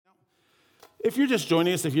If you're just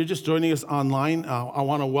joining us online, I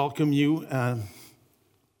want to welcome you.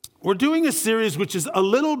 We're doing a series which is a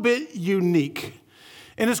little bit unique,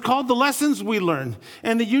 and it's called The Lessons We Learn.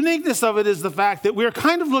 And the uniqueness of it is the fact that we're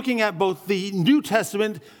kind of looking at both the New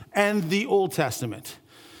Testament and the Old Testament.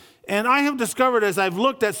 And I have discovered as I've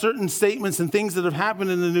looked at certain statements and things that have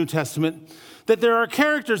happened in the New Testament, that there are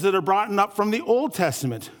characters that are brought up from the Old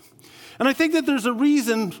Testament. And I think that there's a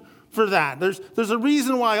reason for that. There's a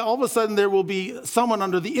reason why all of a sudden there will be someone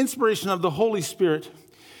under the inspiration of the Holy Spirit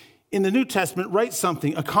in the New Testament write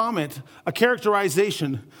something, a comment, a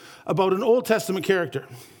characterization about an Old Testament character.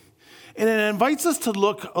 And it invites us to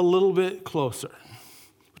look a little bit closer.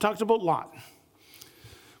 We talked about Lot.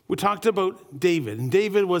 We talked about David. And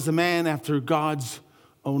David was a man after God's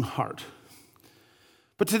own heart.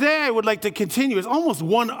 But today I would like to continue. It's almost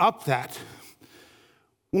one up that.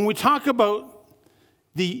 When we talk about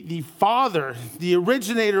the father, the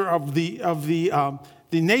originator of the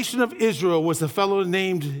nation of Israel was a fellow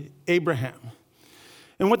named Abraham.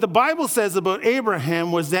 And what the Bible says about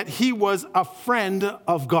Abraham was that he was a friend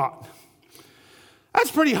of God. That's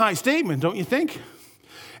a pretty high statement, don't you think?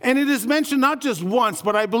 And it is mentioned not just once,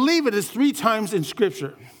 but I believe it is 3 times in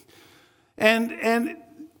Scripture. And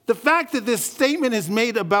the fact that this statement is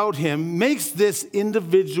made about him makes this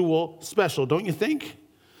individual special, don't you think?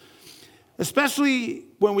 Especially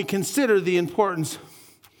when we consider the importance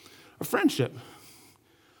of friendship.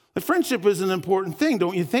 Friendship is an important thing,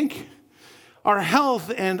 don't you think? Our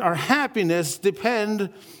health and our happiness depend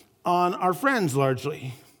on our friends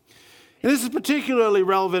largely. And this is particularly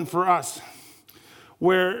relevant for us,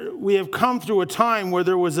 where we have come through a time where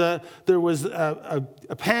there was a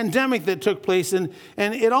pandemic that took place, and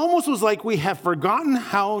it almost was like we have forgotten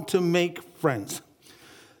how to make friends.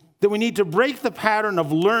 That we need to break the pattern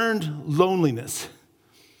of learned loneliness.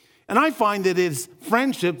 And I find that it's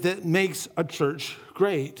friendship that makes a church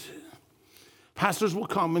great. Pastors will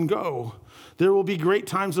come and go. There will be great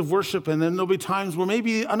times of worship, and then there'll be times where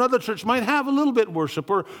maybe another church might have a little bit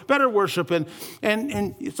worship or better worship. And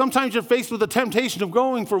sometimes you're faced with the temptation of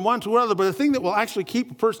going from one to another, but the thing that will actually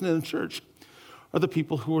keep a person in the church are the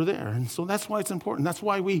people who are there. And so that's why it's important. That's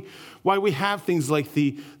why we have things like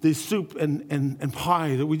the soup and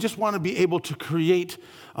pie, that we just want to be able to create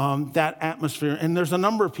that atmosphere. And there's a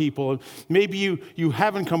number of people. Maybe you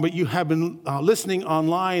haven't come, but you have been listening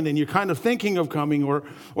online, and you're kind of thinking of coming, or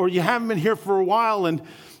you haven't been here for a while. And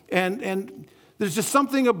there's just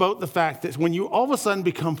something about the fact that when you all of a sudden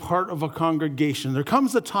become part of a congregation, there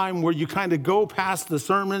comes a time where you kind of go past the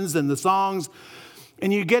sermons and the songs,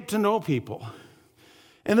 and you get to know people.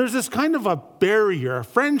 And there's this kind of a barrier, a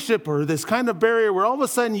friendship, or this kind of barrier where all of a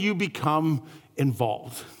sudden you become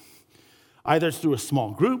involved. Either it's through a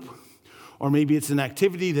small group, or maybe it's an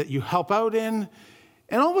activity that you help out in,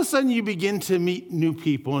 and all of a sudden you begin to meet new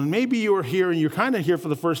people. And maybe you are here and you're kind of here for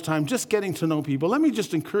the first time, just getting to know people. Let me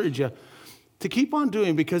just encourage you to keep on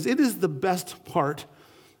doing, because it is the best part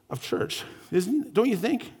of church, isn't it? Don't you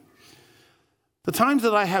think? The times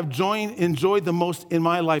that I have enjoyed the most in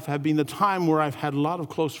my life have been the time where I've had a lot of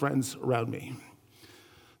close friends around me.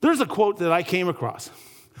 There's a quote that I came across.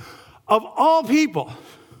 Of all people,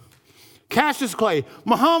 Cassius Clay,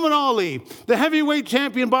 Muhammad Ali, the heavyweight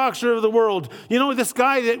champion boxer of the world, this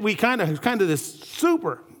guy that we kind of this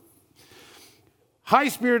super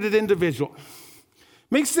high-spirited individual,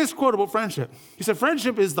 makes this quote about friendship. He said,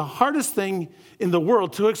 friendship is the hardest thing in the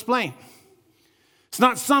world to explain. It's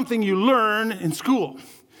not something you learn in school.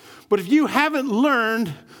 But if you haven't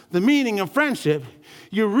learned the meaning of friendship,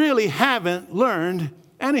 you really haven't learned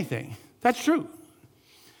anything. That's true.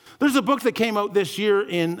 There's a book that came out this year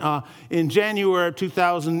in January of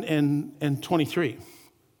 2023. And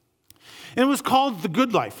it was called The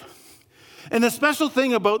Good Life. And the special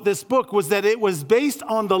thing about this book was that it was based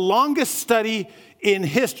on the longest study in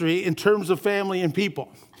history in terms of family and people.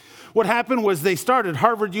 What happened was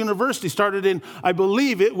Harvard University started in, I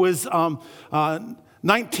believe it was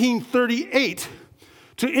 1938,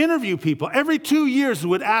 to interview people. Every 2 years,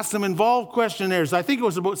 would ask them involved questionnaires. I think it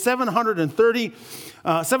was about 730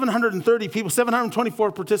 people,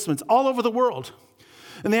 724 participants all over the world.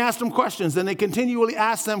 And they asked them questions, and they continually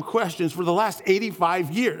asked them questions for the last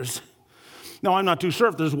 85 years. Now, I'm not too sure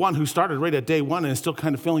if there's one who started right at day one and is still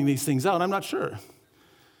kind of filling these things out. I'm not sure.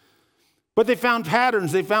 But they found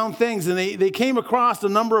patterns, they found things, and they came across a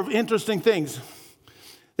number of interesting things.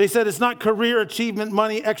 They said it's not career achievement,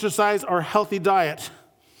 money, exercise, or healthy diet.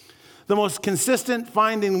 The most consistent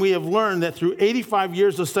finding we have learned that through 85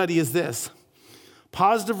 years of study is this: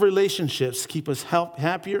 positive relationships keep us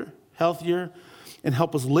happier, healthier, and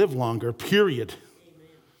help us live longer, period. Amen.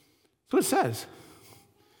 That's what it says.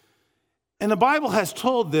 And the Bible has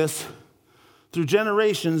told this through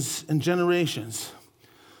generations and generations.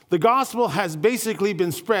 The gospel has basically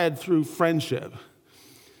been spread through friendship.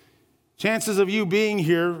 Chances of you being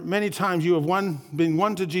here, many times you have been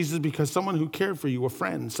won to Jesus because someone who cared for you, a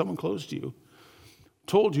friend, someone close to you,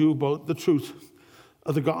 told you about the truth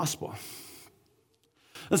of the gospel.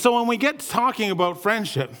 And so when we get talking about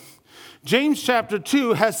friendship, James chapter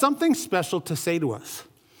 2 has something special to say to us.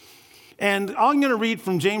 And I'm going to read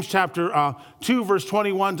from James chapter 2, verse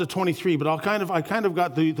 21 to 23, but I kind of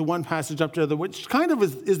got the one passage up there, which kind of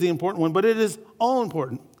is the important one, but it is all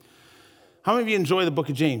important. How many of you enjoy the book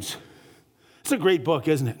of James? It's a great book,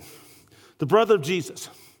 isn't it? The brother of Jesus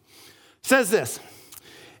says this,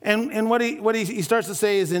 and what he starts to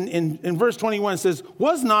say is in verse 21, it says,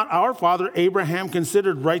 "Was not our father Abraham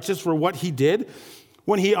considered righteous for what he did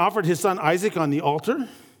when he offered his son Isaac on the altar?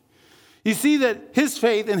 You see that his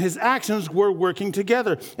faith and his actions were working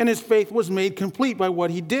together, and his faith was made complete by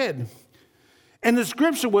what he did. And the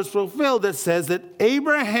scripture was fulfilled that says that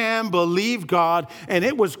Abraham believed God, and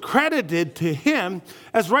it was credited to him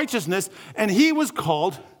as righteousness, and he was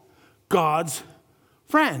called God's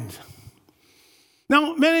friend."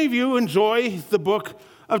 Now, many of you enjoy the book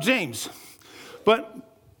of James,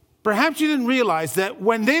 but perhaps you didn't realize that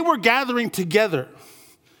when they were gathering together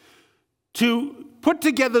to put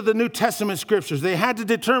together the New Testament scriptures, they had to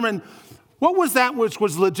determine what was that which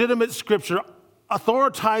was legitimate scripture,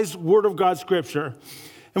 authorized word of God scripture,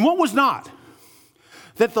 and what was not.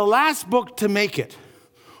 That the last book to make it,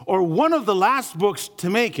 or one of the last books to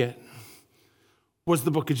make it, was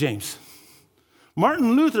the book of James.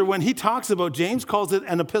 Martin Luther, when he talks about James, calls it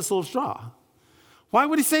an epistle of straw. Why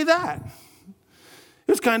would he say that?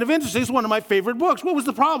 It was kind of interesting. It's one of my favorite books. What was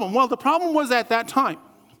the problem? Well, the problem was at that time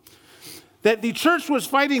that the church was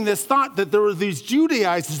fighting this thought that there were these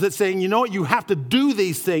Judaizers that saying, you know what, you have to do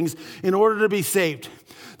these things in order to be saved.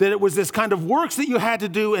 That it was this kind of works that you had to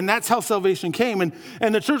do, and that's how salvation came.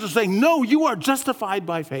 And the church was saying, no, you are justified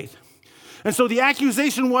by faith. And so the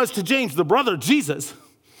accusation was to James, the brother of Jesus,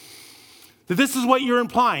 that this is what you're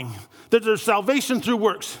implying, that there's salvation through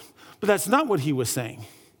works. But that's not what he was saying.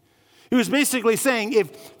 He was basically saying, if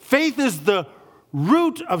faith is the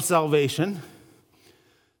root of salvation,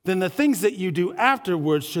 then the things that you do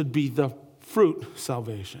afterwards should be the fruit of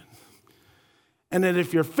salvation. And that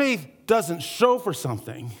if your faith doesn't show for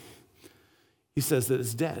something, he says that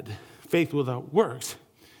it's dead. Faith without works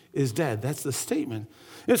is dead. That's the statement.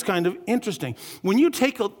 It's kind of interesting. When you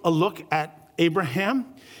take a look at Abraham,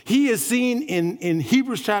 he is seen in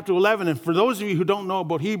Hebrews chapter 11. And for those of you who don't know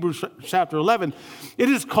about Hebrews chapter 11, it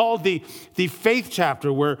is called the faith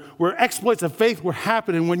chapter where exploits of faith were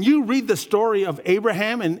happening. When you read the story of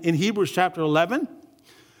Abraham in Hebrews chapter 11,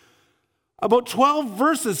 about 12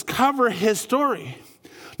 verses cover his story.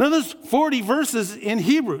 Now there's 40 verses in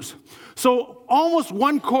Hebrews. So almost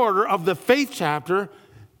 1/4 of the faith chapter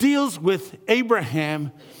deals with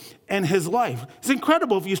Abraham and his life. It's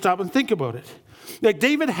incredible if you stop and think about it. Like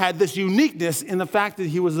David had this uniqueness in the fact that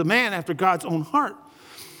he was a man after God's own heart.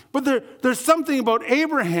 But there's something about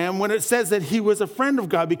Abraham when it says that he was a friend of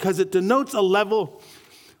God, because it denotes a level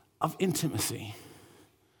of intimacy.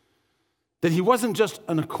 That he wasn't just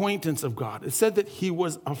an acquaintance of God. It said that he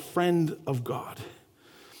was a friend of God.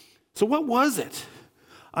 So what was it?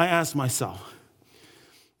 I asked myself.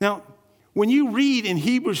 Now, when you read in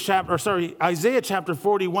Isaiah chapter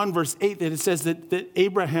 41, verse 8, that it says that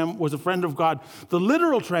Abraham was a friend of God, the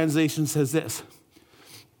literal translation says this,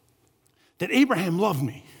 that Abraham loved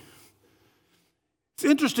me. It's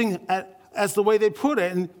interesting as the way they put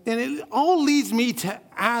it, and it all leads me to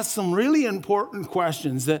ask some really important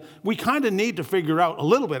questions that we kind of need to figure out a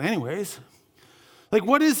little bit anyways. Like,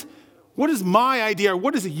 what is my idea, or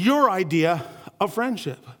what is your idea of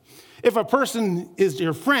friendship? If a person is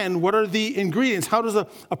your friend, what are the ingredients? How does a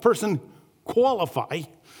person qualify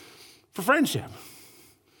for friendship?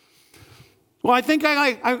 Well, I think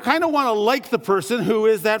I kind of want to like the person who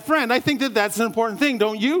is that friend. I think that that's an important thing,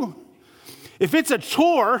 don't you? If it's a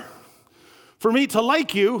chore for me to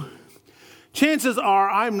like you, chances are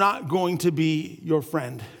I'm not going to be your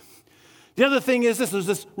friend. The other thing is there's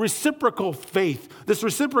this reciprocal faith, this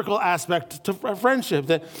reciprocal aspect to friendship,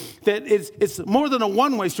 that it's more than a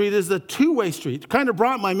one-way street, it's a two-way street. It kind of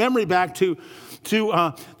brought my memory back to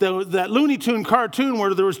that Looney Tune cartoon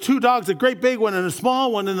where there was two dogs, a great big one and a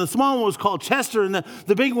small one, and the small one was called Chester, and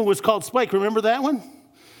the big one was called Spike. Remember that one?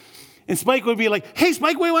 And Spike would be like, "Hey,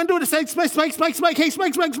 Spike, what do you want to do to say Spike, Spike, Spike, Spike, hey,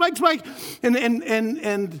 Spike, Spike, Spike, Spike,"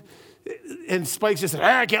 and Spike just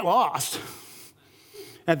said, "Get lost."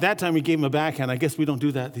 At that time, we gave him a backhand. I guess we don't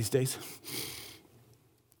do that these days.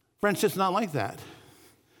 Friendship's not like that.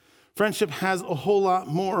 Friendship has a whole lot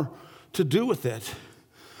more to do with it.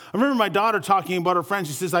 I remember my daughter talking about her friends.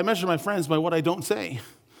 She says, I measure my friends by what I don't say.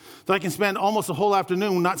 That I can spend almost a whole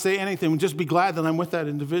afternoon not say anything and just be glad that I'm with that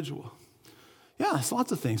individual. Yeah, it's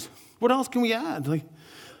lots of things. What else can we add? Like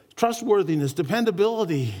trustworthiness,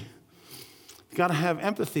 dependability. They got to have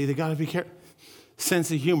empathy. They got to be careful. Sense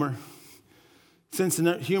of humor. Sense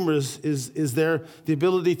of humor is there. The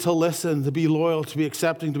ability to listen, to be loyal, to be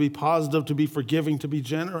accepting, to be positive, to be forgiving, to be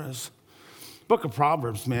generous. Book of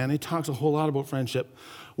Proverbs, man, it talks a whole lot about friendship.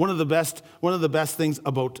 One of the best things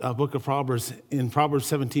about Book of Proverbs, in Proverbs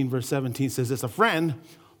 17, verse 17, says this: a friend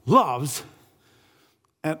loves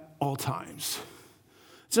at all times.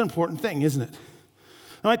 It's an important thing, isn't it?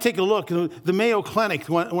 Now I take a look. The Mayo Clinic,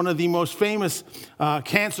 one of the most famous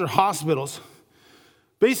cancer hospitals,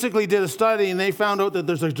 basically did a study, and they found out that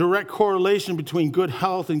there's a direct correlation between good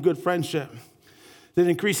health and good friendship. That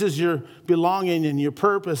increases your belonging and your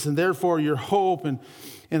purpose, and therefore your hope. And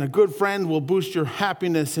a good friend will boost your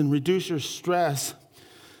happiness and reduce your stress.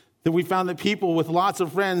 That we found that people with lots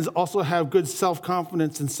of friends also have good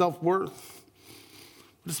self-confidence and self-worth.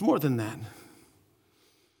 But it's more than that.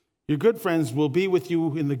 Your good friends will be with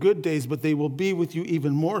you in the good days, but they will be with you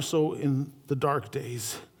even more so in the dark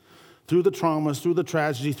days. Through the traumas, through the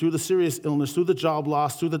tragedy, through the serious illness, through the job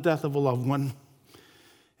loss, through the death of a loved one.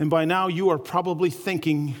 And by now, you are probably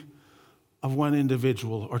thinking of one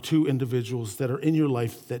individual or two individuals that are in your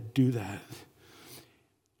life that do that.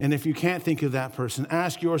 And if you can't think of that person,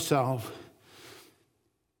 ask yourself,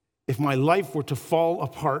 if my life were to fall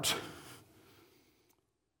apart,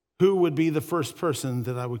 who would be the first person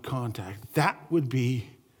that I would contact? That would be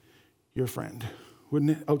your friend,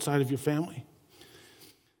 wouldn't it, outside of your family?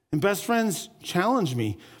 And best friends challenge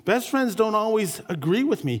me. Best friends don't always agree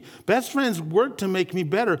with me. Best friends work to make me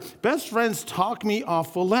better. Best friends talk me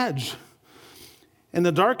off a ledge. In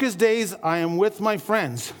the darkest days, I am with my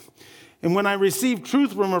friends. And when I receive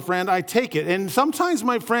truth from a friend, I take it. And sometimes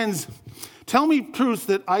my friends tell me truths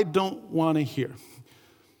that I don't want to hear.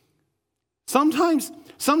 Sometimes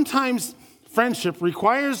friendship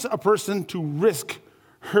requires a person to risk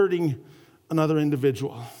hurting another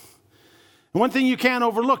individual. And one thing you can't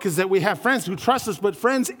overlook is that we have friends who trust us, but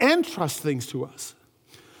friends entrust things to us.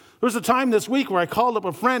 There was a time this week where I called up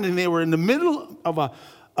a friend, and they were in the middle of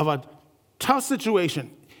a tough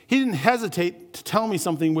situation. He didn't hesitate to tell me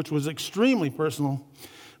something which was extremely personal.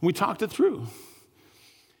 And we talked it through.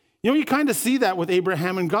 You know, you kind of see that with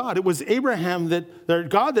Abraham and God. It was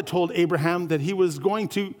God that told Abraham that he was going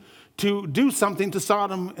to do something to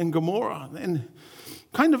Sodom and Gomorrah. And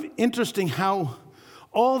kind of interesting how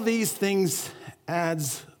all these things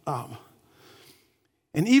adds up.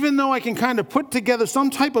 And even though I can kind of put together some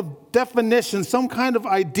type of definition, some kind of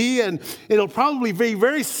idea, and it'll probably be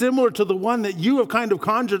very similar to the one that you have kind of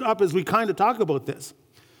conjured up as we kind of talk about this.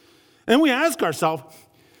 And we ask ourselves,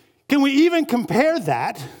 can we even compare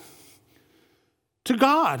that to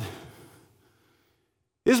God?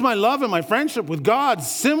 Is my love and my friendship with God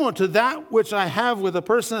similar to that which I have with a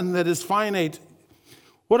person that is finite?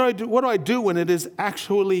 What do I do when it is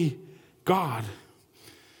actually God?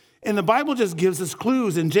 And the Bible just gives us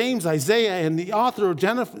clues. In James, Isaiah, and the author of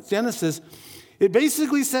Genesis, it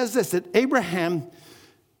basically says this, that Abraham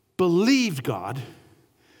believed God,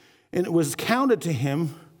 and it was counted to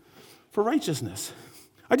him for righteousness.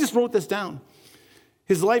 I just wrote this down.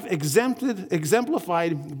 His life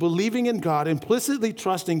exemplified believing in God, implicitly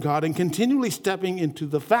trusting God, and continually stepping into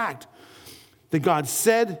the fact that God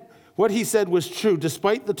said what he said was true,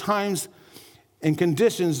 despite the times and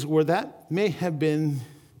conditions where that may have been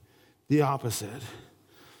the opposite.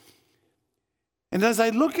 And as I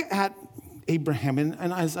look at Abraham,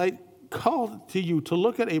 and as I call to you to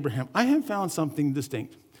look at Abraham, I have found something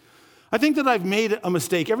distinct. I think that I've made a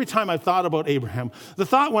mistake every time I've thought about Abraham. The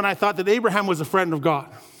thought when I thought that Abraham was a friend of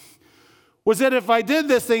God was that if I did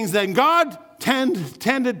these things, then God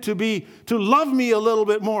tended to love me a little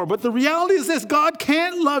bit more. But the reality is this: God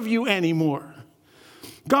can't love you anymore.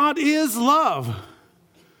 God is love.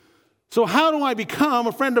 So how do I become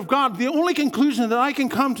a friend of God? The only conclusion that I can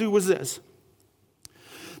come to was this: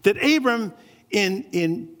 that Abram,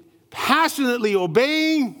 in passionately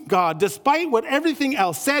obeying God, despite what everything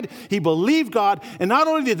else said, he believed God. And not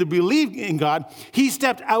only did he believe in God, he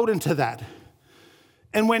stepped out into that.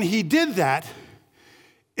 And when he did that,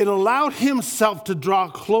 it allowed himself to draw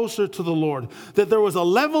closer to the Lord. That there was a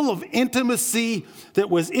level of intimacy that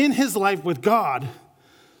was in his life with God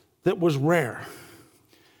that was rare.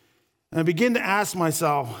 And I begin to ask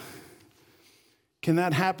myself, can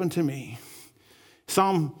that happen to me?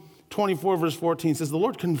 Psalm 24 verse 14 says, the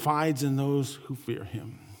Lord confides in those who fear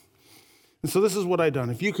him. And so this is what I've done.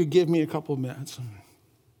 If you could give me a couple of minutes.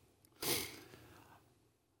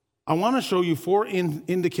 I want to show you 4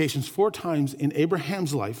 indications, 4 times in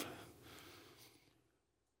Abraham's life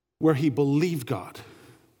where he believed God.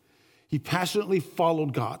 He passionately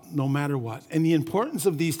followed God no matter what. And the importance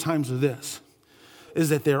of these times are this, is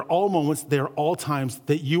that they're all moments, they're all times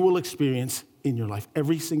that you will experience in your life.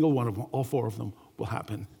 Every single one of them, all 4 of them will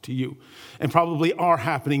happen to you and probably are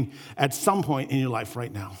happening at some point in your life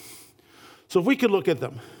right now. So if we could look at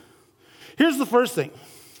them. Here's the first thing.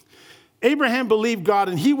 Abraham believed God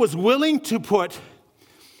and he was willing to put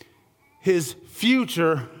his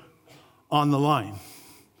future on the line.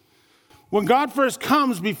 When God first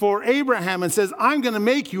comes before Abraham and says, I'm going to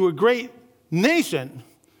make you a great nation,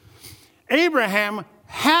 Abraham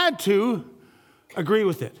had to agree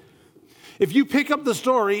with it. If you pick up the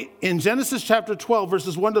story in Genesis chapter 12,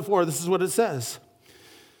 verses 1 to 4, this is what it says.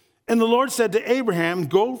 And the Lord said to Abraham,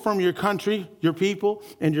 go from your country, your people,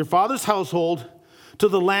 and your father's household to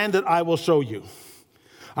the land that I will show you.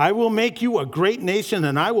 I will make you a great nation,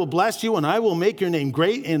 and I will bless you, and I will make your name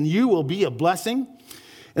great, and you will be a blessing.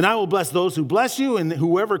 And I will bless those who bless you, and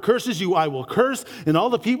whoever curses you, I will curse, and all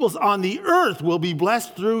the peoples on the earth will be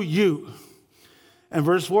blessed through you. And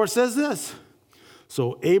verse 4 says this,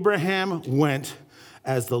 so Abraham went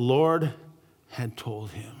as the Lord had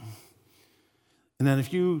told him. And then a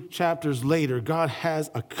few chapters later, God has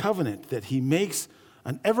a covenant that he makes,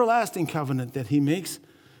 an everlasting covenant that he makes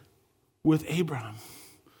with Abraham.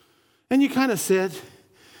 And you kind of sit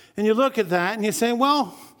and you look at that and you say,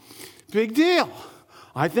 well, big deal.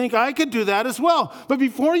 I think I could do that as well. But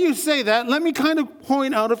before you say that, let me kind of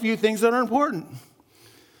point out a few things that are important.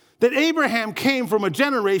 That Abraham came from a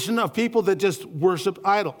generation of people that just worshiped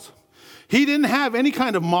idols. He didn't have any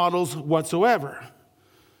kind of models whatsoever.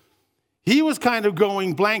 He was kind of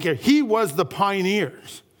going blank here. He was the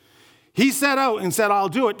pioneers. He set out and said, I'll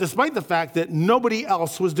do it, despite the fact that nobody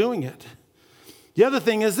else was doing it. The other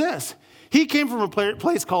thing is this. He came from a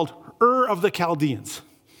place called Ur of the Chaldeans.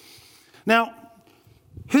 Now,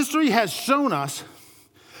 history has shown us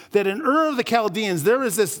that in Ur of the Chaldeans, there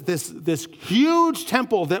is this huge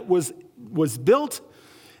temple that was built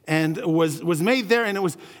and was made there, and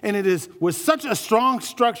it was such a strong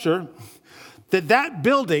structure that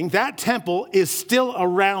building, that temple, is still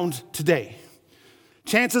around today.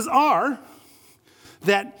 Chances are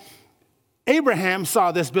that Abraham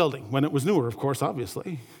saw this building when it was newer, of course,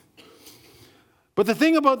 obviously. But the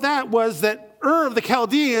thing about that was that Ur of the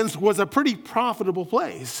Chaldeans was a pretty profitable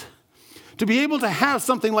place. To be able to have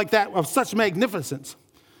something like that of such magnificence,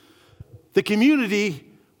 the community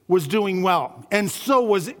was doing well. And so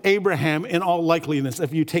was Abraham in all likeliness,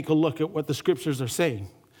 if you take a look at what the scriptures are saying.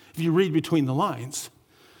 If you read between the lines.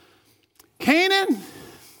 Canaan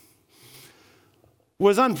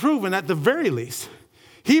was unproven at the very least.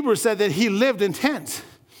 Hebrews said that he lived in tents.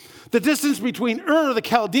 The distance between Ur, the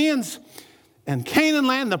Chaldeans, and Canaan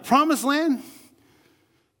land, the promised land,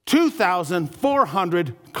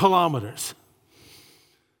 2,400 kilometers.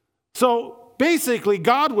 So basically,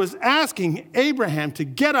 God was asking Abraham to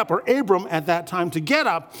get up, or Abram at that time, to get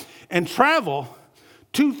up and travel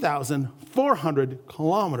 2,400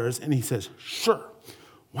 kilometers. And he says, sure,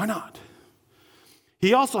 why not?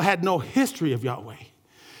 He also had no history of Yahweh.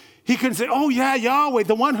 He couldn't say, oh yeah, Yahweh,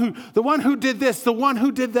 the one who did this, the one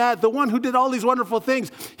who did that, the one who did all these wonderful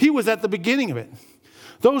things. He was at the beginning of it.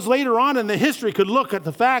 Those later on in the history could look at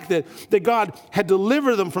the fact that God had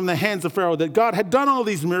delivered them from the hands of Pharaoh, that God had done all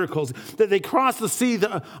these miracles, that they crossed the sea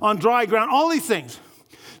on dry ground, all these things.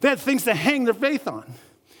 They had things to hang their faith on.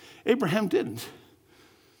 Abraham didn't.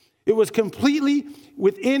 It was completely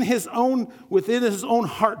within his own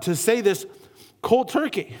heart to say this cold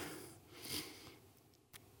turkey.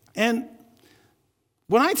 And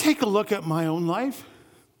when I take a look at my own life,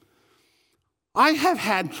 I have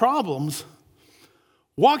had problems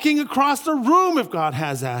walking across the room if God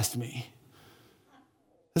has asked me.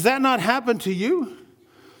 Has that not happened to you?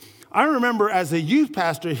 I remember as a youth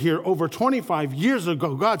pastor here over 25 years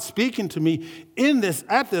ago, God speaking to me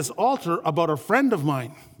at this altar about a friend of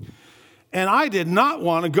mine. And I did not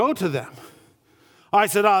want to go to them. I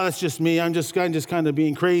said, oh, that's just me. I'm just kind of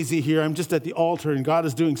being crazy here. I'm just at the altar and God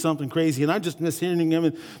is doing something crazy and I'm just mishearing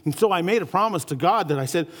him. And so I made a promise to God that I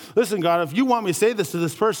said, listen, God, if you want me to say this to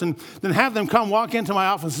this person, then have them come walk into my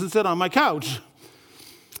office and sit on my couch.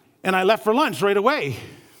 And I left for lunch right away.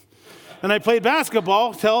 And I played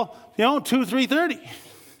basketball till, 3:30.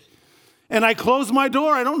 And I closed my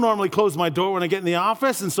door. I don't normally close my door when I get in the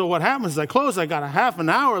office. And so what happens is I close, I got a half an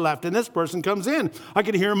hour left and this person comes in. I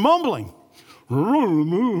could hear him mumbling.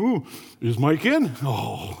 Is Mike in?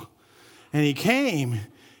 Oh. And he came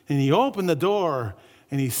And he opened the door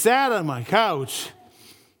and he sat on my couch,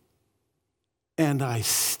 and I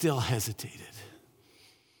still hesitated.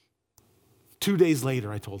 2 days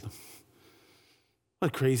later, I told him. What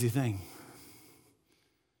a crazy thing.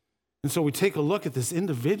 And so we take a look at this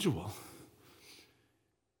individual.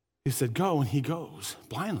 He said, go, and he goes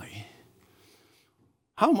blindly.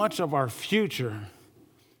 How much of our future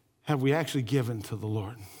have we actually given to the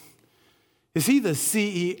Lord? Is he the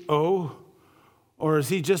CEO, or is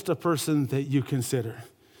he just a person that you consider?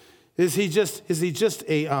 Is he just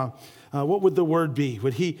a what would the word be?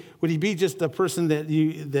 Would he be just a person that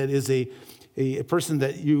is a person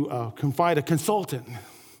that you confide, a consultant?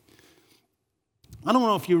 I don't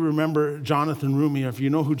know if you remember Jonathan Rumi, or if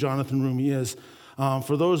you know who Jonathan Rumi is.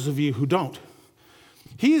 For those of you who don't,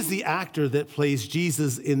 he is the actor that plays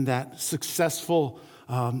Jesus in that successful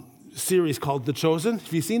series called The Chosen.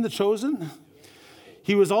 Have you seen The Chosen?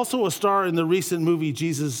 He was also a star in the recent movie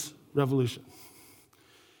Jesus Revolution.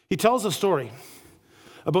 He tells a story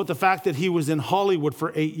about the fact that he was in Hollywood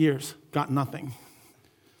for 8 years, got nothing.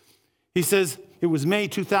 He says, it was May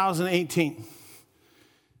 2018.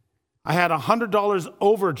 I had $100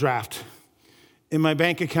 overdraft in my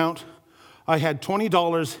bank account. I had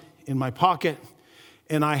 $20 in my pocket,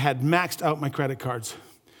 and I had maxed out my credit cards.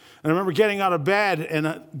 And I remember getting out of bed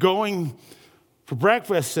and going for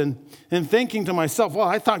breakfast and thinking to myself, well,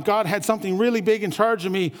 I thought God had something really big in charge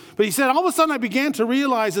of me. But he said, all of a sudden I began to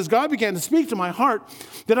realize, as God began to speak to my heart,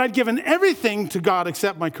 that I'd given everything to God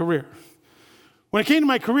except my career. When it came to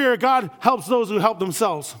my career, God helps those who help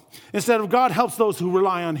themselves, instead of God helps those who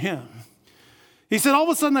rely on him. He said, all of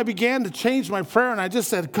a sudden I began to change my prayer, and I just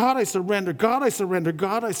said, God, I surrender. God, I surrender.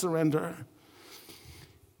 God, I surrender.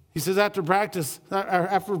 He says, after breakfast,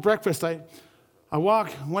 I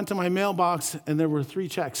went to my mailbox, and there were 3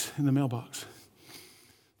 checks in the mailbox.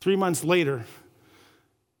 3 months later,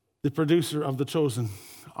 the producer of The Chosen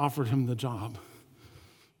offered him the job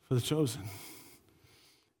for The Chosen.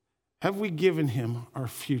 Have we given him our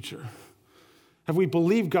future? Have we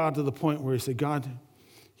believed God to the point where he said, God,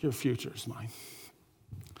 your future is mine?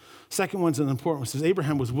 Second one's an important one. It says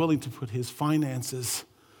Abraham was willing to put his finances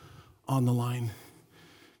on the line.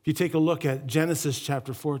 If you take a look at Genesis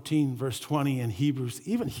chapter 14, verse 20, and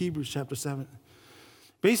even Hebrews chapter 7,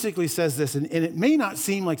 basically says this, and it may not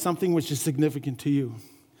seem like something which is significant to you,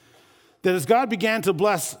 that as God began to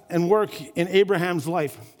bless and work in Abraham's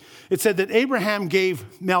life, it said that Abraham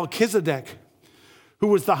gave Melchizedek, who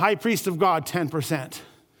was the high priest of God, 10%. And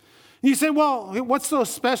you say, well, what's so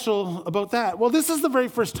special about that? Well, this is the very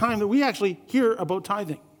first time that we actually hear about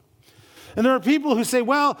tithing. And there are people who say,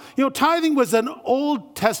 well, tithing was an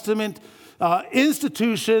Old Testament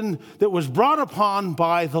institution that was brought upon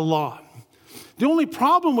by the law. The only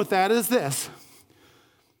problem with that is this,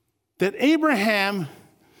 that Abraham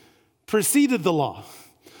preceded the law.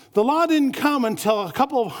 The law didn't come until a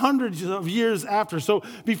couple of hundreds of years after. So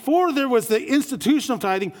before there was the institution of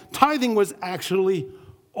tithing, tithing was actually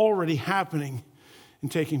already happening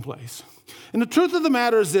and taking place. And the truth of the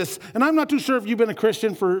matter is this, and I'm not too sure if you've been a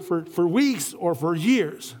Christian for weeks or for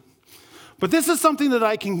years, but this is something that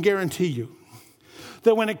I can guarantee you,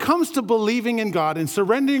 that when it comes to believing in God and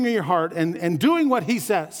surrendering your heart and doing what he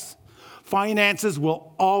says, finances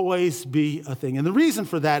will always be a thing. And the reason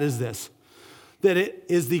for that is this, that it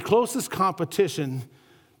is the closest competition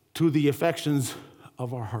to the affections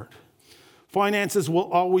of our heart. Finances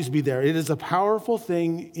will always be there. It is a powerful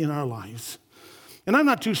thing in our lives. And I'm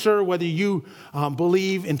not too sure whether you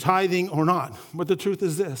believe in tithing or not, but the truth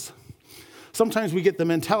is this. Sometimes we get the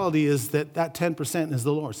mentality is that 10% is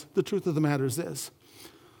the Lord's. The truth of the matter is this.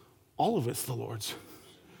 All of it's the Lord's.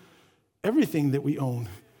 Everything that we own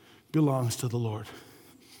belongs to the Lord.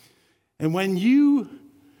 And when you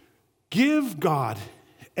give God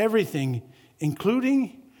everything,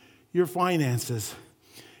 including your finances,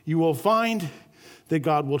 you will find that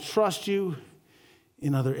God will trust you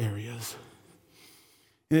in other areas.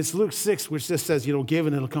 And it's Luke 6, which just says, give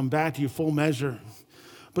and it'll come back to you full measure.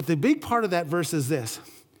 But the big part of that verse is this,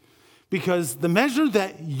 because the measure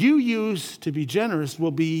that you use to be generous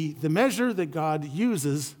will be the measure that God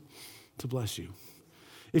uses to bless you.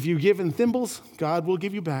 If you give in thimbles, God will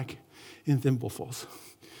give you back in thimblefuls.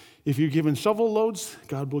 If you give in shovel loads,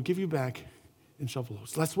 God will give you back in shovel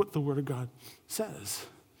loads. That's what the Word of God says.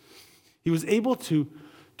 He was able to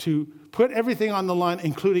put everything on the line,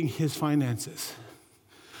 including his finances.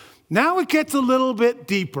 Now it gets a little bit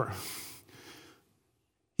deeper.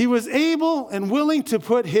 He was able and willing to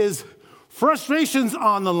put his frustrations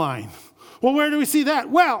on the line. Well, where do we see that?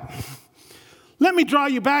 Well, let me draw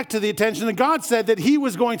you back to the attention that God said that he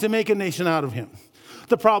was going to make a nation out of him.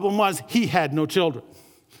 The problem was he had no children.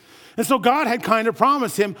 And so God had kind of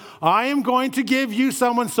promised him, I am going to give you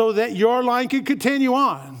someone so that your line can continue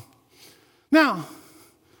on. Now,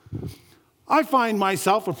 I find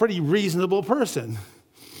myself a pretty reasonable person.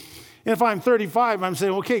 And if I'm 35, I'm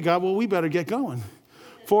saying, okay, God, well, we better get going.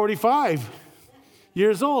 45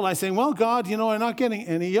 years old, I say, well, God, I'm not getting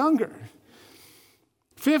any younger.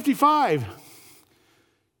 55,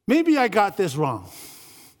 maybe I got this wrong.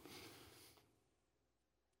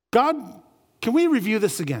 God, can we review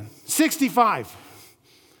this again? 65.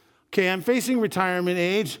 Okay, I'm facing retirement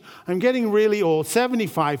age. I'm getting really old.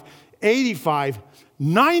 75, 85,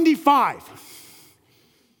 95.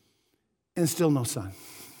 And still no son.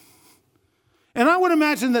 And I would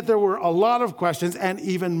imagine that there were a lot of questions and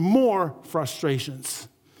even more frustrations.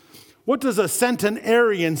 What does a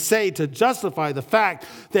centenarian say to justify the fact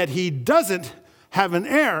that he doesn't have an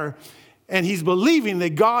heir and he's believing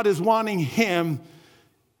that God is wanting him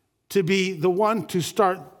to be the one to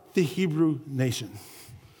start the Hebrew nation?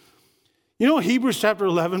 You know what Hebrews chapter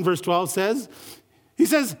 11 verse 12 says? He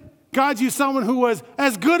says, God used someone who was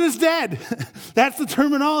as good as dead. That's the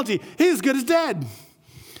terminology. He's as good as dead.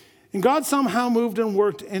 And God somehow moved and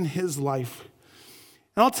worked in his life.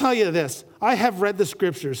 And I'll tell you this, I have read the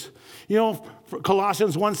scriptures.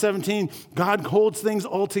 Colossians 1:17, God holds things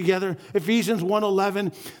all together. Ephesians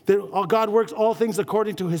 1:11, that God works all things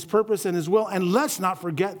according to his purpose and his will. And let's not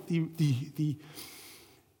forget the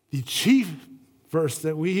chief verse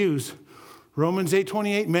that we use, Romans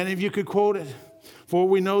 8:28. Many of you could quote it. For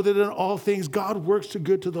we know that in all things God works to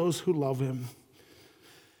good to those who love him.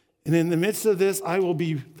 And in the midst of this, I will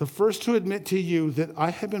be the first to admit to you that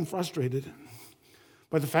I have been frustrated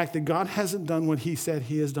by the fact that God hasn't done what he said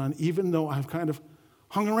he has done, even though I've kind of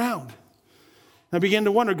hung around. And I began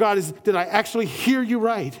to wonder, God, did I actually hear you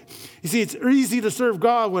right? You see, it's easy to serve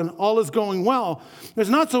God when all is going well. It's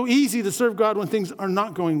not so easy to serve God when things are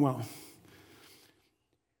not going well.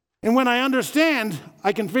 And when I understand,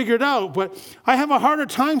 I can figure it out, but I have a harder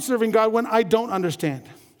time serving God when I don't understand.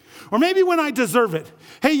 Or maybe when I deserve it.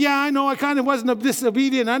 Hey, yeah, I know I kind of wasn't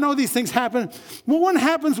disobedient. I know these things happen. Well, what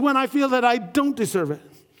happens when I feel that I don't deserve it?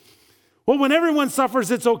 Well, when everyone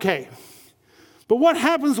suffers, it's okay. But what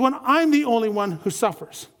happens when I'm the only one who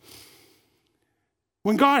suffers?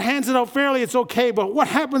 When God hands it out fairly, it's okay. But what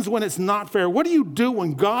happens when it's not fair? What do you do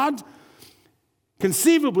when God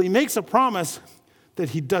conceivably makes a promise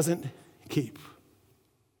that he doesn't keep?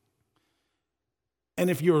 And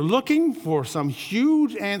if you're looking for some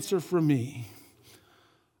huge answer from me,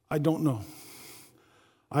 I don't know.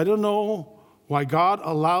 I don't know why God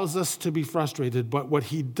allows us to be frustrated, but what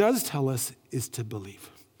he does tell us is to believe.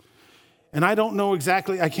 And I don't know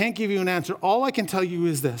exactly, I can't give you an answer. All I can tell you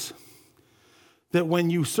is this, that when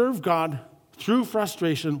you serve God through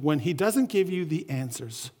frustration, when he doesn't give you the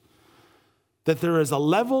answers, that there is a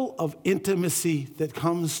level of intimacy that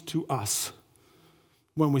comes to us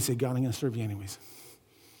when we say, God, I'm going to serve you anyways.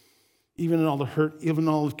 Even in all the hurt, even in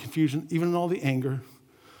all the confusion, even in all the anger,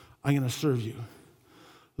 I'm going to serve you.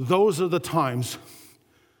 Those are the times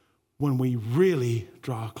when we really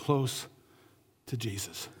draw close to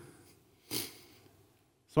Jesus.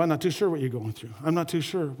 So I'm not too sure what you're going through. I'm not too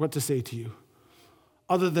sure what to say to you.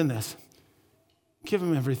 Other than this, give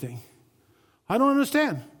him everything. I don't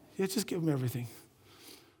understand. Yeah, just give him everything.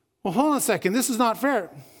 Well, hold on a second. This is not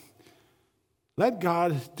fair. Let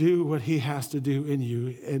God do what he has to do in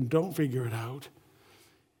you and don't figure it out.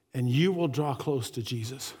 And you will draw close to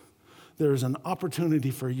Jesus. There is an opportunity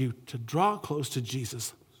for you to draw close to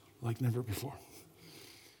Jesus like never before.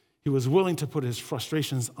 He was willing to put his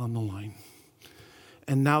frustrations on the line.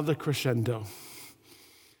 And now the crescendo.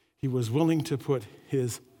 He was willing to put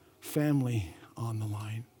his family on the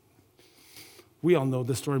line. We all know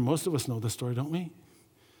this story. Most of us know this story, don't we?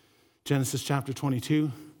 Genesis chapter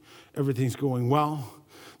 22. Everything's going well.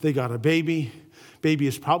 They got a baby. Baby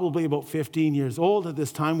is probably about 15 years old at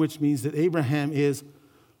this time, which means that Abraham is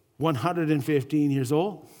 115 years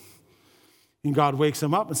old. And God wakes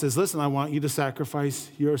him up and says, listen, I want you to sacrifice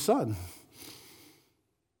your son.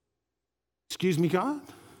 Excuse me, God?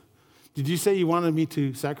 Did you say you wanted me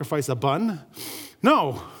to sacrifice a bun?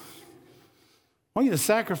 No. I want you to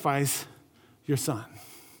sacrifice your son.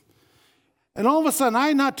 And all of a sudden,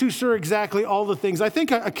 I'm not too sure exactly all the things. I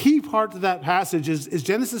think a key part of that passage is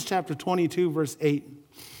Genesis chapter 22, verse 8,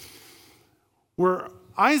 where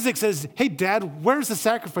Isaac says, hey, Dad, where's the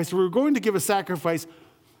sacrifice? We're going to give a sacrifice.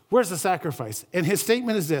 Where's the sacrifice? And his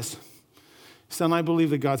statement is this, son, I believe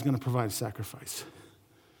that God's going to provide a sacrifice.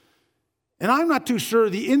 And I'm not too sure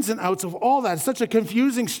the ins and outs of all that. It's such a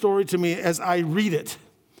confusing story to me as I read it.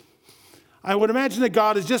 I would imagine that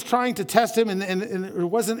God is just trying to test him and there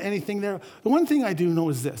wasn't anything there. The one thing I do know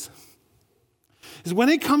is this, is when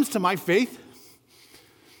it comes to my faith,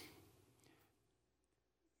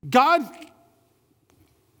 God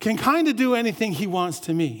can kind of do anything he wants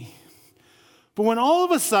to me. But when all of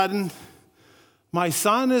a sudden, my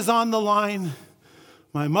son is on the line,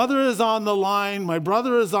 my mother is on the line, my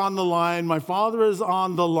brother is on the line, my father is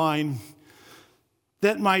on the line,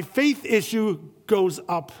 that my faith issue goes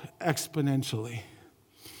up exponentially.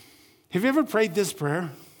 Have you ever prayed this prayer?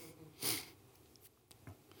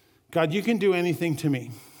 God, you can do anything to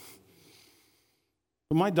me.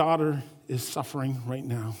 But my daughter is suffering right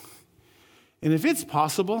now. And if it's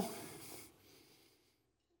possible,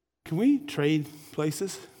 can we trade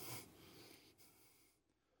places?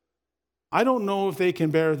 I don't know if they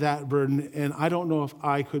can bear that burden, and I don't know if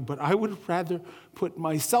I could, but I would rather put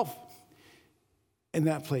myself in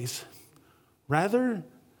that place rather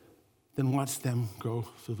than watch them go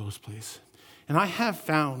through those places. And I have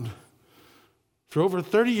found for over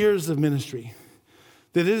 30 years of ministry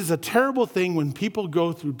that it is a terrible thing when people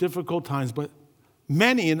go through difficult times, but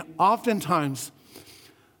many and oftentimes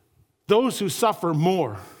those who suffer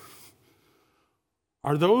more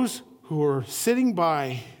are those who are sitting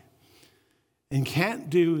by and can't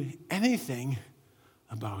do anything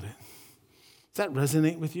about it. Does that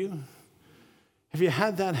resonate with you? Have you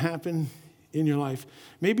had that happen in your life?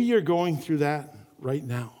 Maybe you're going through that right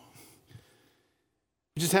now.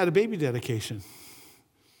 You just had a baby dedication.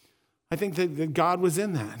 I think that God was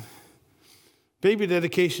in that. Baby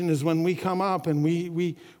dedication is when we come up and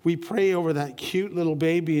we pray over that cute little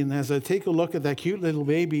baby. And as I take a look at that cute little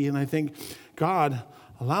baby, and I think, God,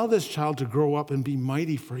 allow this child to grow up and be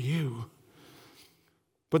mighty for you.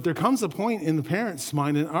 But there comes a point in the parents'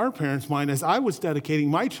 mind, in our parents' mind, as I was dedicating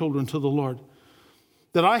my children to the Lord,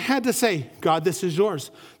 that I had to say, God, this is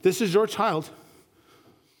yours. This is your child.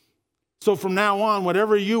 So from now on,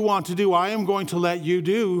 whatever you want to do, I am going to let you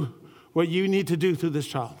do what you need to do through this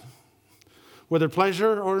child. Whether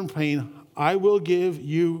pleasure or in pain, I will give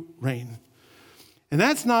you reign. And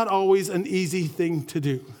that's not always an easy thing to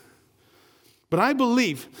do. But I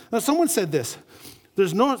believe, now someone said this,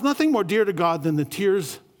 there's nothing more dear to God than the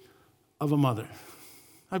tears of a mother.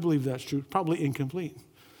 I believe that's true, probably incomplete.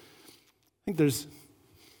 I think there's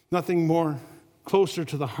nothing more closer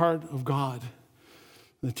to the heart of God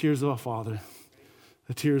than the tears of a father,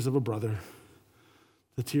 the tears of a brother,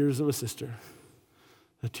 the tears of a sister,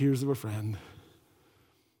 the tears of a friend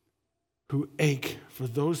who ache for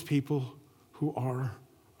those people who are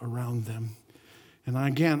around them. And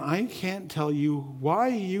again, I can't tell you why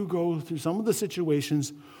you go through some of the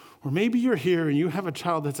situations, or maybe you're here and you have a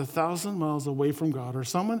child that's 1,000 miles away from God, or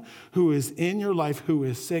someone who is in your life who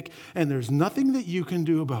is sick, and there's nothing that you can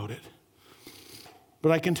do about it.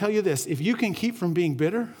 But I can tell you this, if you can keep from being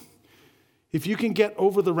bitter, if you can get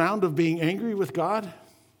over the round of being angry with God,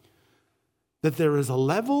 that there is a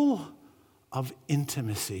level of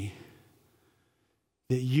intimacy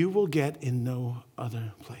that you will get in no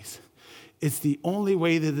other place. It's the only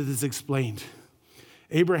way that it is explained.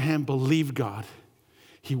 Abraham believed God.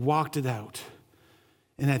 He walked it out.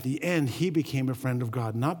 And at the end, he became a friend of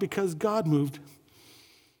God, not because God moved,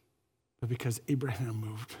 but because Abraham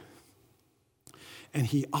moved. And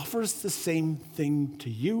he offers the same thing to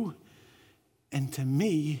you and to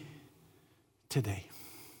me today.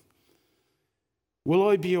 Will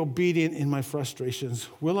I be obedient in my frustrations?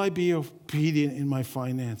 Will I be obedient in my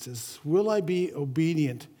finances? Will I be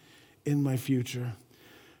obedient in my future?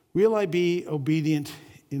 Will I be obedient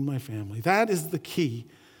in my family? That is the key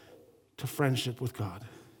to friendship with God.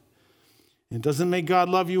 It doesn't make God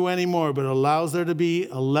love you anymore, but it allows there to be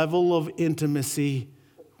a level of intimacy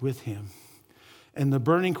with him. And the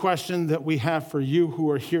burning question that we have for you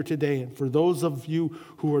who are here today, and for those of you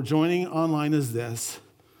who are joining online, is this: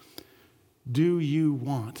 do you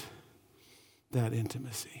want that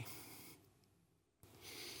intimacy?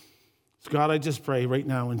 So God, I just pray right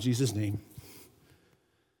now in Jesus' name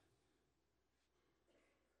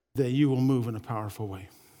that you will move in a powerful way.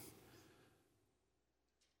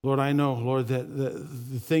 Lord, I know, Lord, that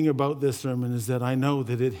the thing about this sermon is that I know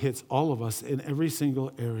that it hits all of us in every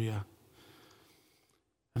single area.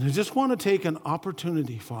 And I just want to take an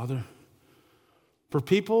opportunity, Father, for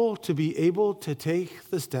people to be able to take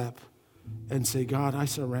the step and say, God, I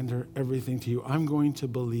surrender everything to you. I'm going to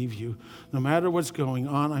believe you. No matter what's going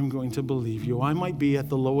on, I'm going to believe you. I might be at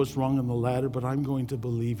the lowest rung on the ladder, but I'm going to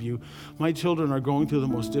believe you. My children are going through the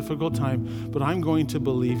most difficult time, but I'm going to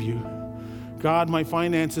believe you. God, my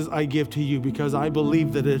finances I give to you because I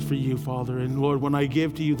believe that it's for you, Father. And Lord, when I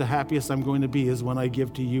give to you, the happiest I'm going to be is when I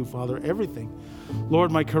give to you, Father, everything.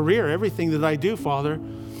 Lord, my career, everything that I do, Father,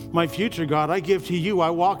 my future, God, I give to you.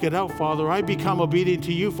 I walk it out, Father. I become obedient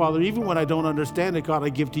to you, Father. Even when I don't understand it, God, I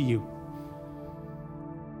give to you.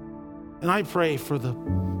 And I pray for the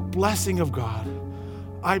blessing of God.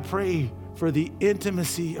 I pray for the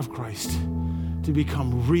intimacy of Christ to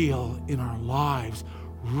become real in our lives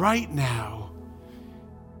right now.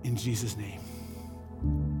 In Jesus' name,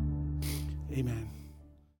 amen.